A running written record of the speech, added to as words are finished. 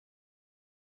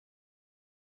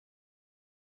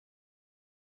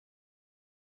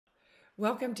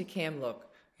Welcome to Cam Look,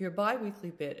 your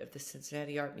bi-weekly bit of the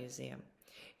Cincinnati Art Museum.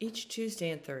 Each Tuesday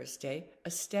and Thursday, a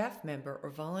staff member or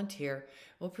volunteer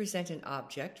will present an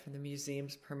object from the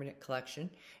museum's permanent collection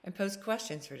and pose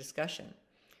questions for discussion.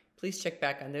 Please check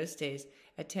back on those days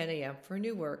at 10 a.m. for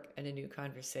new work and a new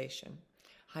conversation.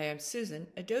 Hi, I'm Susan,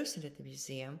 a docent at the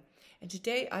museum, and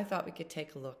today I thought we could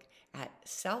take a look at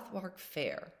Southwark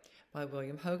Fair by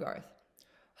William Hogarth.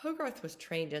 Hogarth was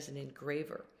trained as an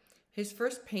engraver. His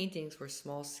first paintings were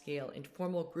small-scale,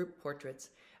 informal group portraits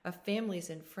of families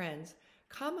and friends,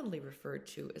 commonly referred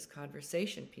to as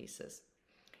conversation pieces.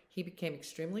 He became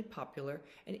extremely popular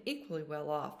and equally well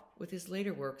off with his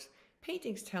later works,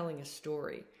 paintings telling a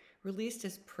story, released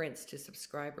as prints to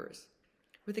subscribers.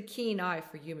 With a keen eye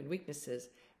for human weaknesses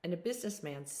and a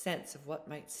businessman's sense of what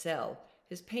might sell,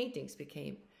 his paintings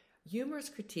became humorous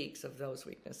critiques of those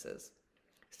weaknesses.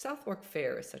 Southwark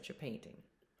Fair is such a painting.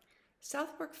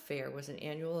 Southwark Fair was an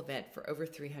annual event for over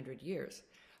 300 years.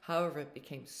 However, it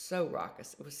became so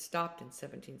raucous it was stopped in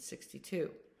 1762.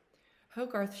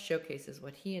 Hogarth showcases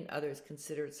what he and others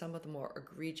considered some of the more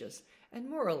egregious and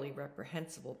morally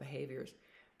reprehensible behaviors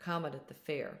common at the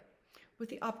fair, with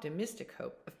the optimistic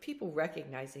hope of people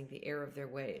recognizing the error of their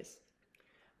ways.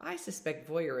 I suspect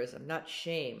voyeurism, not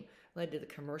shame, led to the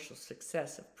commercial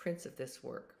success of prints of this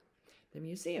work. The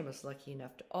museum was lucky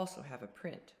enough to also have a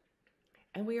print.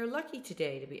 And we are lucky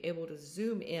today to be able to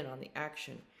zoom in on the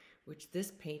action which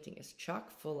this painting is chock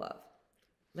full of.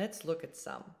 Let's look at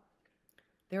some.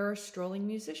 There are strolling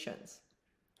musicians,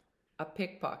 a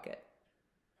pickpocket,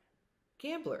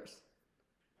 gamblers,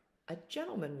 a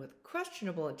gentleman with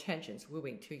questionable intentions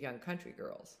wooing two young country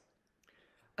girls.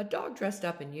 A dog dressed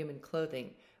up in human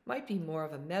clothing might be more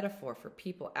of a metaphor for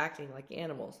people acting like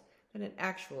animals than an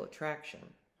actual attraction.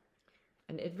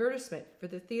 An advertisement for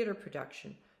the theater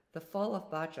production The Fall of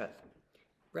Bacchus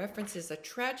references a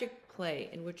tragic play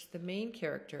in which the main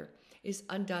character is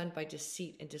undone by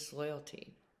deceit and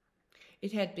disloyalty.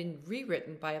 It had been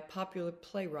rewritten by a popular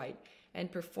playwright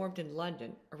and performed in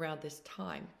London around this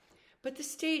time, but the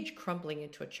stage crumbling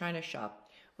into a china shop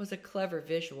was a clever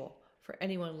visual for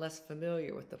anyone less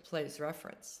familiar with the play's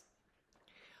reference.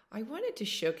 I wanted to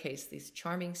showcase these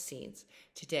charming scenes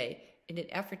today in an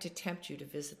effort to tempt you to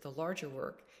visit the larger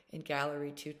work in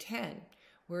Gallery 210,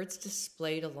 where it's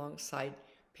displayed alongside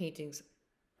paintings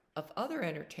of other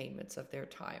entertainments of their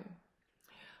time.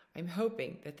 I'm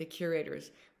hoping that the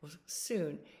curators will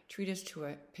soon treat us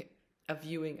to a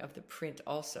viewing of the print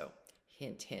also.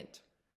 Hint, hint.